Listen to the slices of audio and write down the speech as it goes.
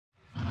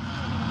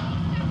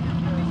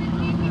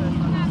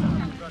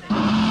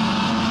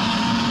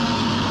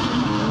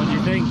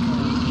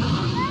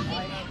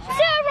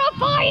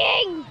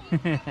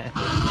Hello.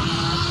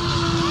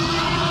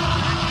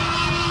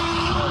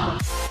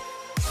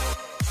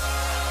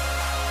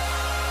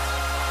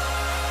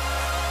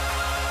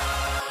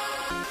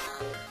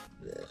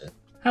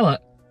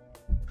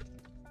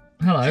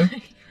 Hello.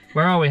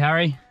 Where are we,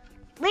 Harry?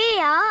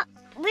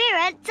 We're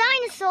at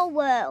Dinosaur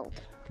World.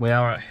 We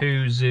are at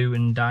Who Zoo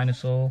and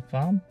Dinosaur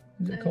Farm,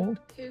 is it called?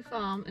 Who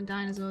Farm and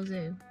Dinosaur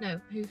Zoo.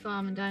 No, Who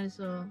Farm and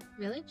Dinosaur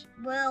Village?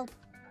 World.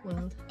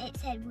 It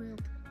said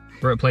world.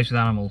 We're at a place with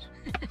animals.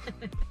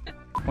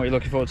 What are you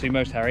looking forward to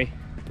most, Harry?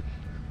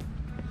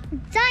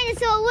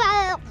 Dinosaur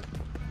World.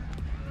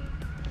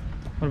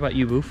 What about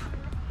you, Woof?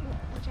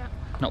 Watch out.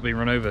 Not being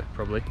run over,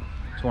 probably.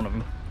 It's one of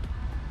them.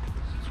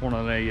 It's one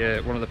of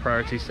the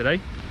priorities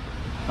today.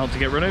 Not to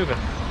get run over.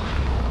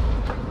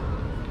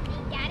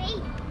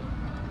 Daddy.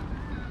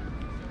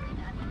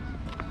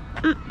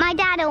 My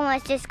dad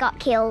almost just got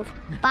killed.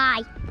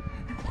 Bye.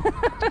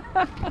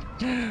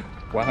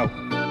 Wow.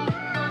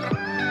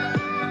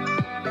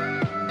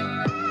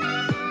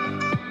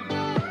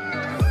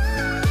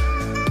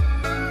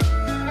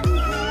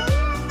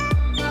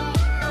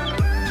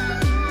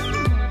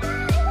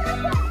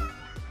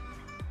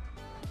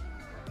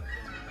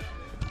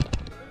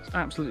 It's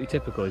absolutely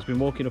typical. He's been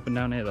walking up and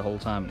down here the whole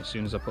time, and as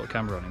soon as I put a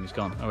camera on him, he's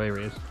gone. Oh, here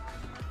he is.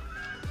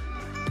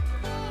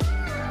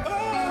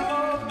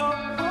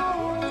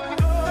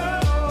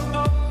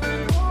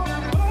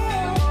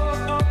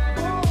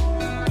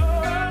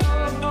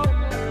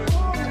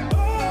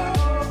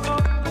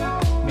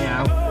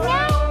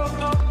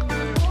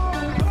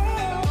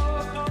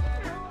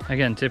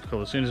 Again,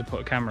 typical. As soon as I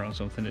put a camera on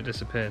something, it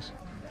disappears.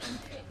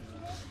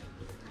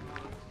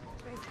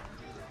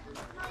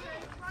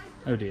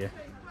 Oh dear.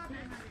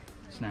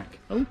 Snack.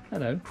 Oh,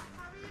 hello.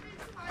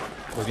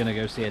 We're going to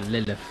go see a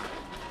Lilith,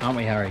 aren't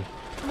we, Harry?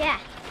 Yeah.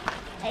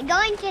 We're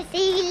going to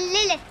see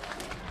Lilith.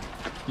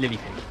 Lily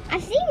pig.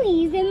 I've seen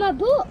these in my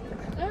book.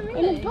 Oh,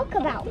 really? In a book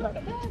about them.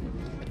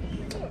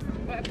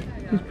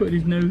 He's putting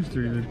his nose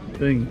through the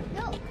thing.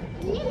 Look,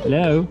 Lilith.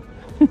 Hello.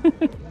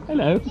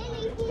 Hello.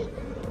 Lily pig.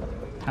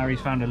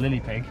 Harry's found a lily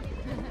pig.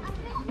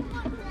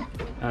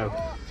 Oh.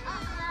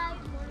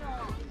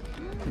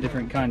 A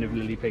different kind of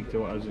lily pig to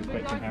what I was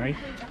expecting, Harry.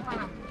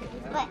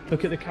 What?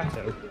 Look at the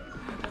catto.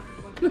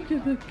 Look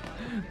at the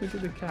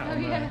cat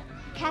on there.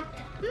 Cat.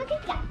 Look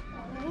at that.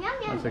 Yum, yum.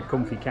 That's a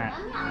comfy cat.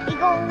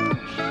 Big old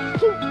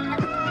shoot.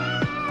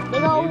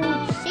 Big old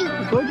shoot.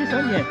 You're gorgeous,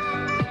 aren't you?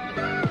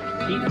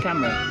 Eat the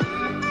camera.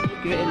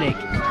 Give it a lick.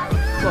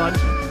 Go on,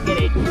 get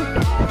it.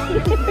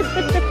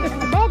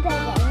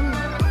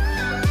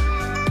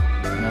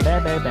 And a bear,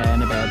 bear, bear,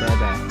 and a bear, bear,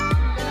 bear.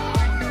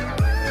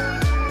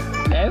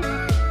 Hello?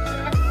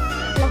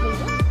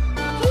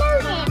 Hello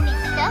there,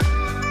 mister.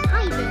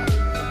 Hi there.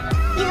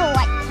 He's all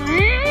like,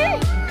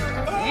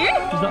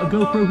 Is that a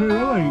GoPro Hero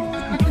 8?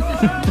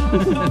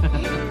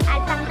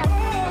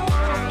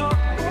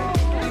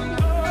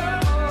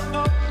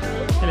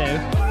 Hello.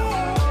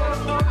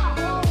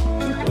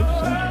 You're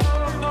gorgeous, aren't you?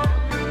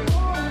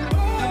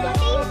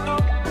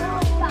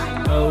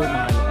 Oh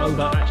my, oh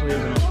that actually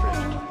is an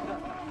ostrich.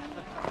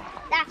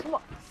 That's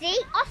what, see?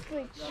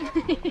 Ostrich.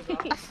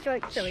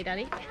 Ostrich. Silly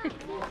daddy.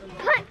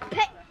 Put,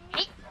 hit.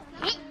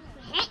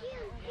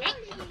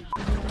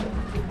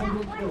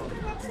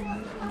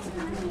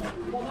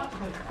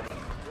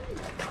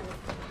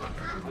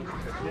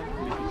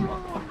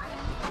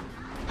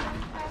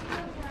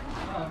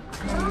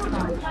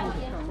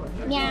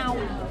 Meow.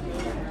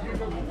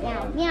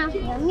 Meow, meow,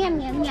 meow, meow,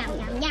 meow, meow,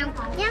 meow,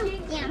 meow,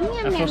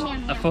 meow, meow, meow.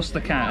 I fussed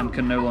the cat and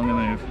can no longer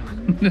move.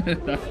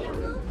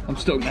 I'm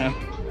stuck now.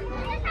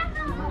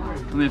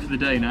 I'm here for the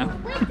day now.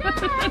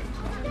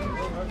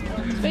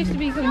 It's supposed to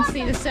be coming to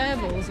see the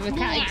Cervils of a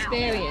cat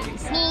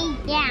experience.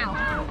 Meow.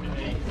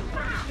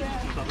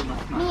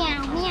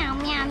 Meow, meow,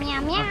 meow,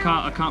 meow,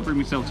 meow. I can't bring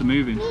myself to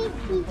move him.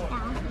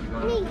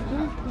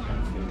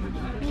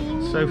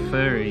 So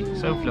furry,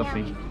 so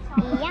fluffy.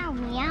 Meow,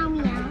 meow,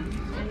 meow.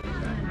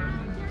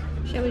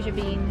 Show us your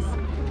beans.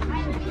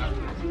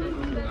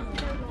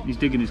 He's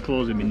digging his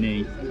claws in my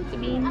knee. Your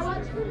beans.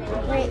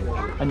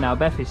 And now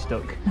Beth is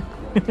stuck.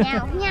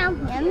 Meow, meow,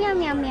 meow, meow,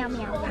 meow, meow,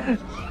 meow.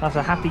 That's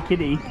a happy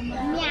kitty.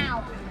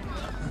 Meow.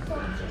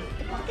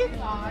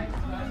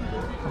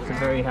 That's a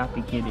very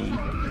happy kitty.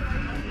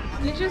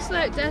 You just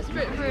look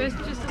desperate for us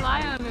just to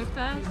lie on a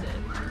person.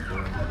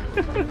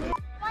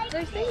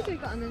 Those things we've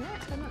got on the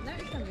net, I've not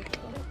noticed them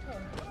before.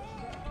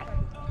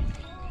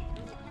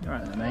 You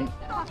alright there, mate?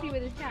 Happy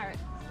with his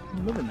carrots.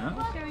 I'm loving that.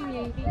 He's showing you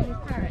he's eating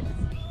his carrots.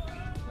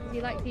 He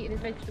likes eating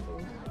his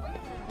vegetables.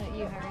 Like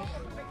you, Harry.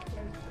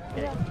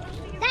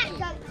 That's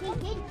not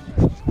chicken.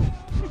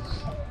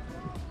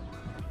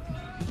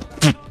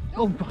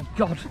 Oh my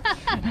god!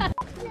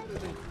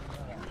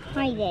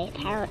 Hi there,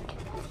 parrot.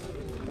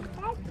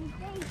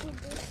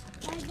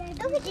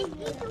 Look at this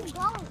little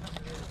gold.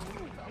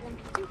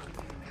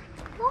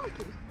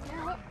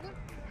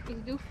 He's a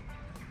doof.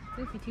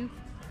 Doofy tooth.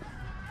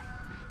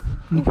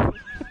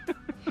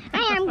 I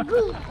am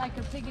good. Like a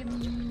pig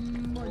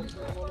in mud.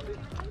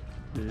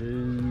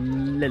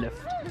 Lilith.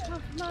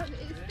 Look how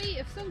his feet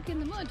have sunk in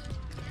the mud.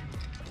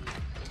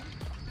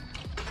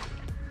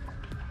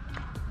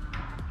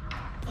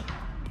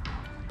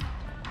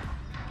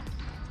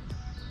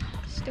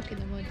 stuck in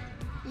the mud.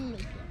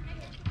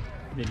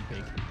 Really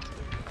big.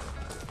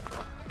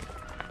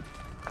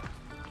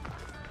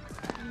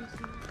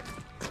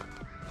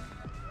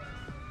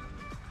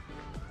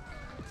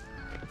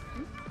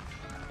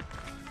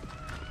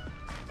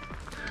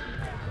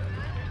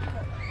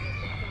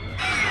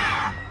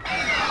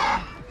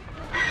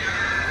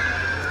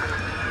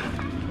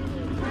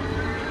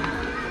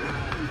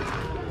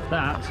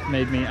 That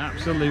made me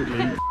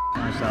absolutely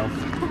myself.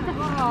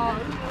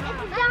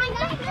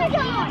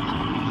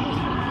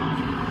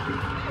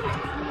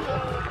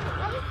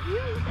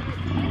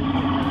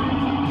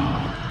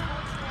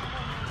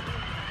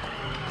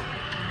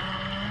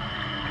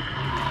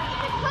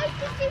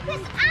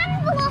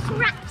 And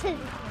velociraptors.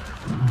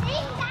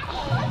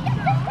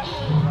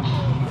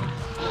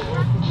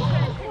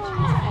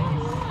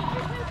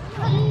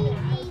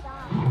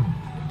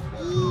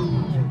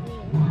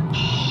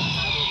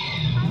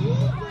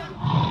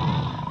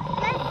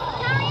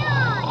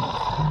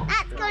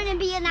 That's going to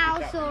be an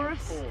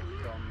Allosaurus.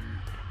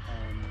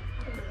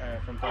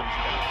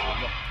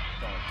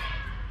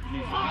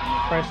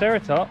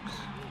 Triceratops?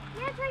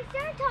 Yeah,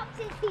 Triceratops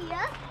is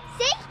here.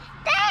 See?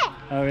 There!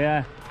 Oh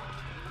yeah.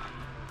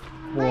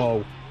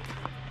 Whoa.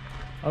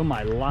 Oh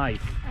my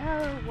life.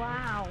 Oh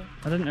wow.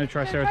 I didn't know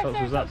Triceratops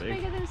was that big.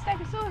 Bigger than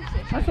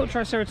Stegosaurus. I thought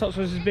Triceratops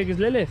was as big as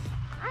Lilith.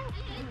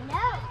 No.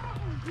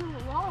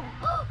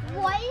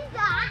 What is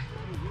that?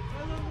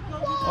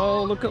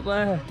 Oh, look up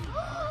there.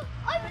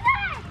 Over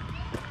there!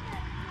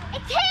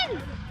 It's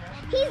him!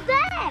 He's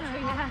there!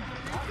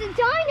 It's the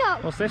dino!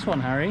 What's this one,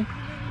 Harry?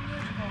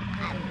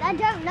 I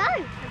don't know.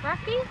 The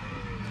Bracky?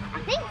 I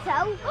think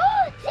so.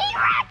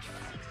 T-Rex!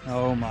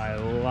 Oh my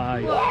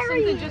life. What?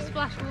 Something just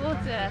splashed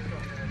water.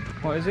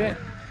 What is it?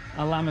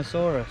 A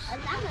Lamosaurus. A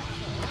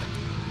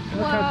Lamosaurus.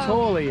 Look how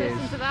tall he is.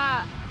 Listen to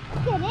that.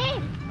 Look at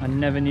him. I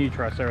never knew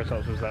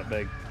Triceratops was that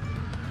big.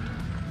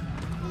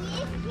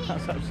 He is cute.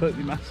 That's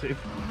absolutely massive.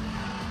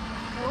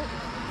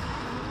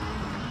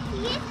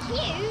 He is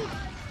cute.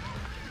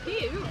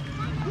 Cute.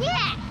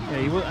 Yeah. Yeah,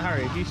 you would,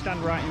 Harry, if you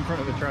stand right in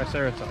front of a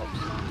Triceratops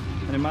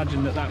and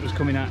imagine that that was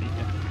coming at you,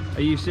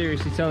 are you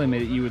seriously telling me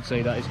that you would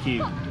say that is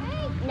cute?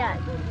 No.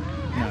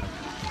 No.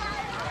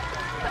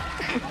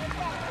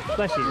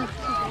 Bless you.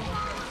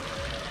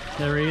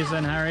 There he is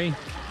then, Harry.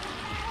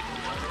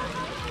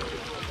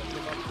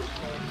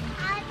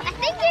 I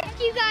think if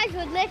you guys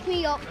would lift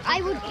me up,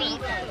 I would be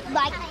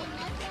like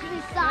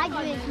inside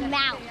of his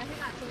mouth.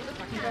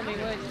 You probably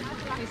would.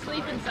 You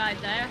sleep inside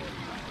there.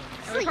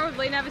 And we'll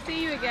probably never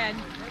see you again.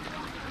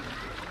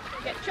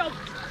 Get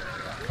chopped.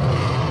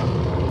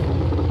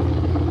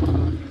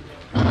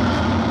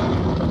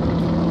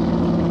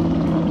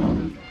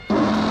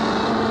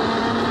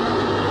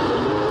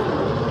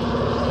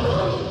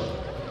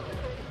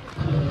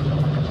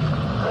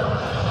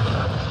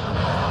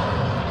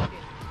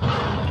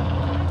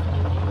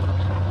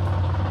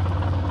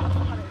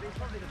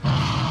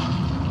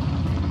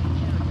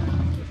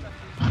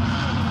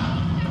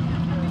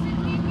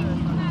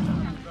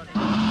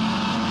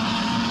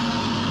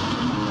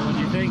 What do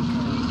you think?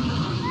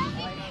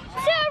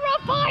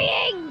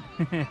 Terrifying!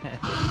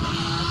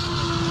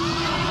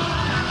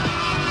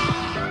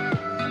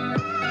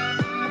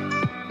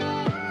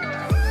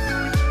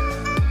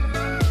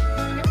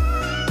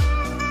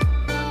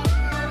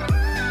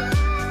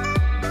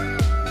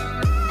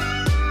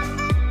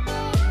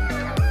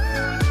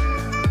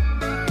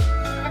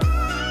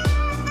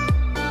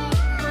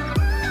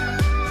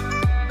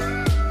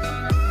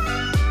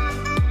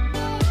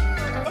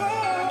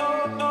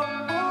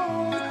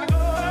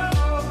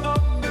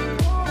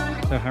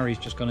 So Harry's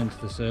just gone into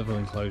the Cervil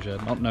enclosure,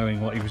 not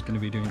knowing what he was going to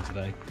be doing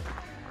today.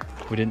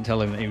 We didn't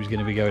tell him that he was going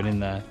to be going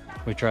in there.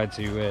 We tried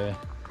to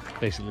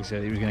basically say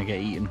that he was going to get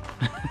eaten.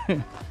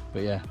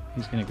 But yeah,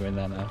 he's going to go in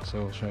there now,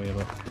 so I'll show you.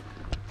 Look.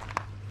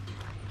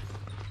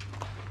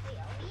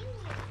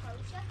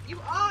 You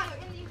are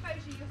in the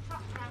enclosure, you've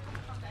trapped around.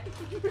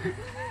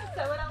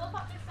 So what I will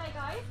pop this way,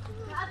 guys.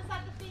 The other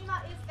side, the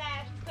female is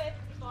there, she's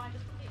perfectly fine,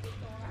 just completely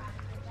ignore her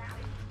and go down.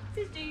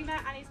 This is Duma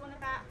and he's one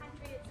of our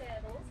hand-treated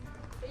Cervils.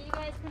 So you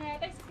guys can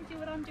basically do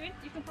what I'm doing.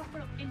 You can pop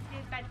her up into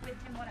his bed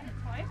with him one at a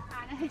time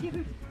and give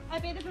him a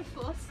bit of a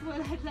fuss while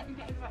I let him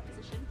get in the right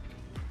position.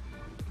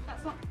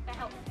 That's not the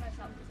help for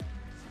myself, is it?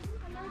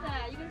 Hello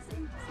there, you're going to sit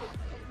in the seat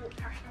and walk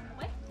her on the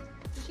way.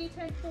 So she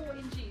turned 4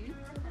 in June.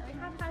 We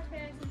have had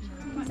her since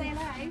she was say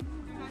hello.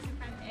 Nice and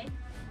friendly.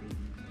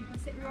 You can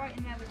sit right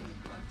in there with him.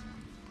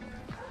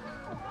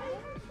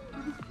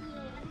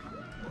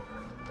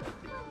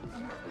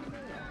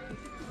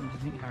 What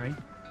do you think, Harry?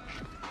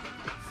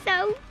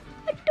 So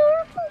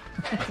adorable.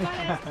 As well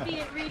as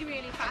being really,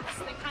 really fast,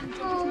 they can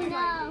jump Oh into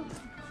no.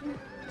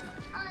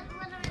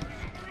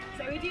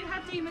 So we do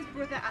have Duma's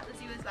brother at the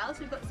zoo as well. So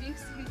we've got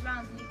Zeus, who's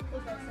round the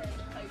other side of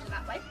the enclosure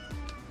that way.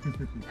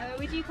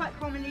 We do quite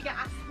commonly get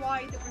asked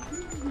why the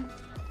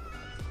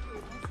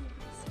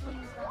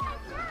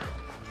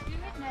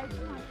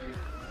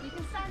you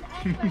can stand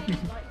anywhere you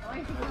like.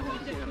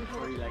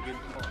 Three-legged.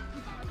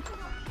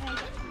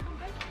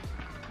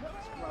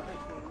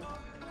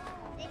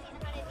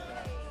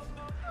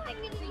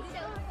 Thank you.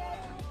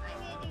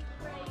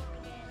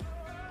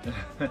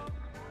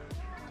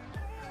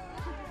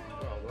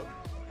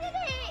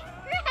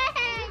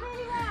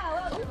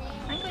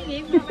 Hang on,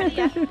 you. We're not ready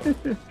yet.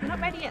 We're not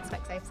ready yet,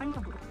 Spexo. Hang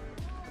on.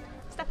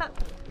 Step up.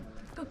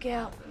 Good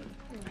girl.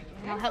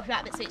 And I'll help you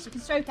out a bit so you can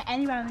stroke it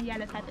anywhere on the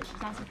yellow feather.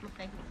 She's nice and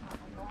fluffy.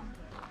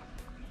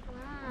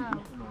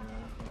 Wow.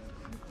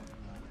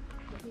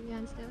 Keep your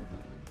hand still.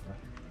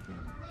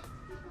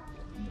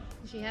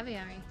 Is she heavy,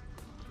 Harry?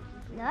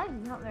 No,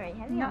 not very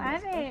heavy. Not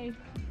heavy.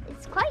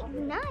 It's quite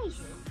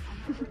nice.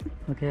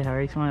 Okay,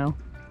 Harry, smile.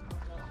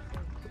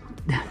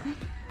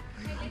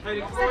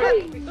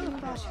 Oh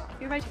gosh.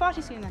 You're ready to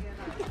party soon then?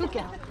 Good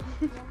girl.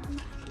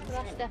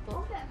 Last step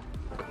up.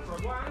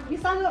 You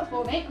stand up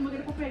for me and we're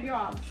going to pop over your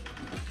arms.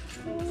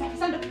 So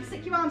stand up,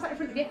 stick your arms out in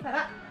front of you, like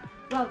that.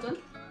 Well done.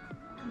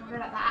 And we'll go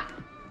like that.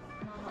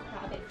 And I'll knock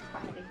that a bit, it's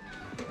quite heavy.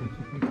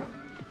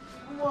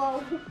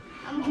 Whoa,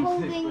 I'm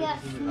holding a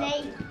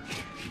snake.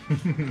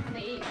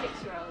 They eat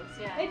 6-year-olds,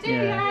 yeah. They do,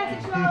 yeah,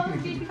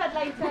 6-year-olds, usually fed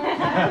later.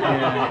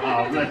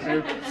 Yeah. Oh, bless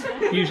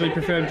you. Usually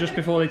prefer them just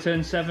before they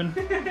turn 7.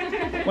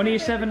 When are you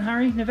 7,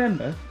 Harry?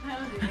 November?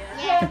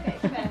 Yeah.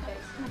 Perfect,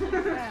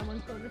 perfect. Yeah,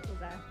 one's called Little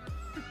Bear.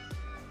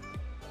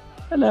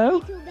 Hello.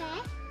 Little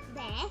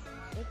Bear,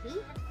 Ricky,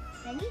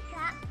 Benny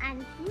Cat,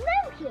 and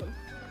Smokey.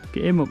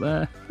 Get him up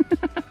there.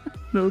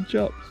 Little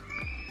chops.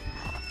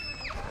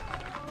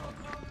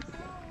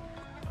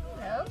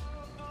 Hello.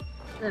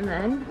 And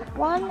then?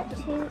 1,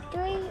 2,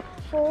 3,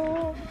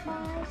 4,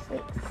 5,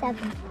 6,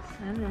 7.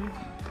 7.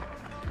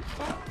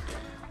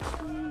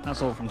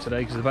 That's all from today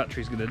because the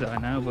battery's going to die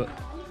now, but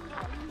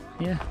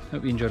yeah,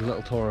 hope you enjoyed a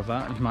little tour of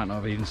that. You might not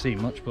have even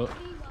seen much, but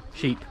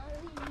sheep.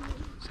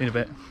 Seen a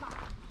bit.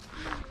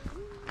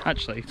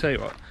 Actually, tell you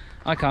what,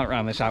 I can't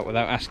round this out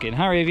without asking.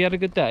 Harry, have you had a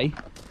good day?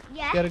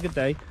 Yeah. You had a good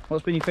day?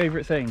 What's been your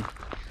favourite thing?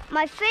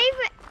 My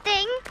favourite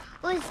thing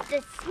was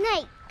the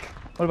snake.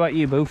 What about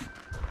you, Boof?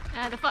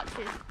 The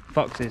foxes.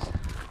 Foxes.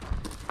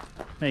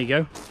 There you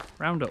go.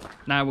 Round up.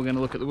 Now we're going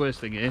to look at the worst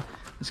thing here,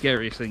 the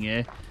scariest thing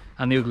here,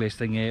 and the ugliest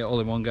thing here all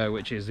in one go,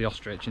 which is the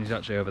ostrich, and he's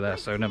actually over there,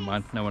 so never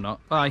mind. No, we're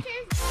not. Bye.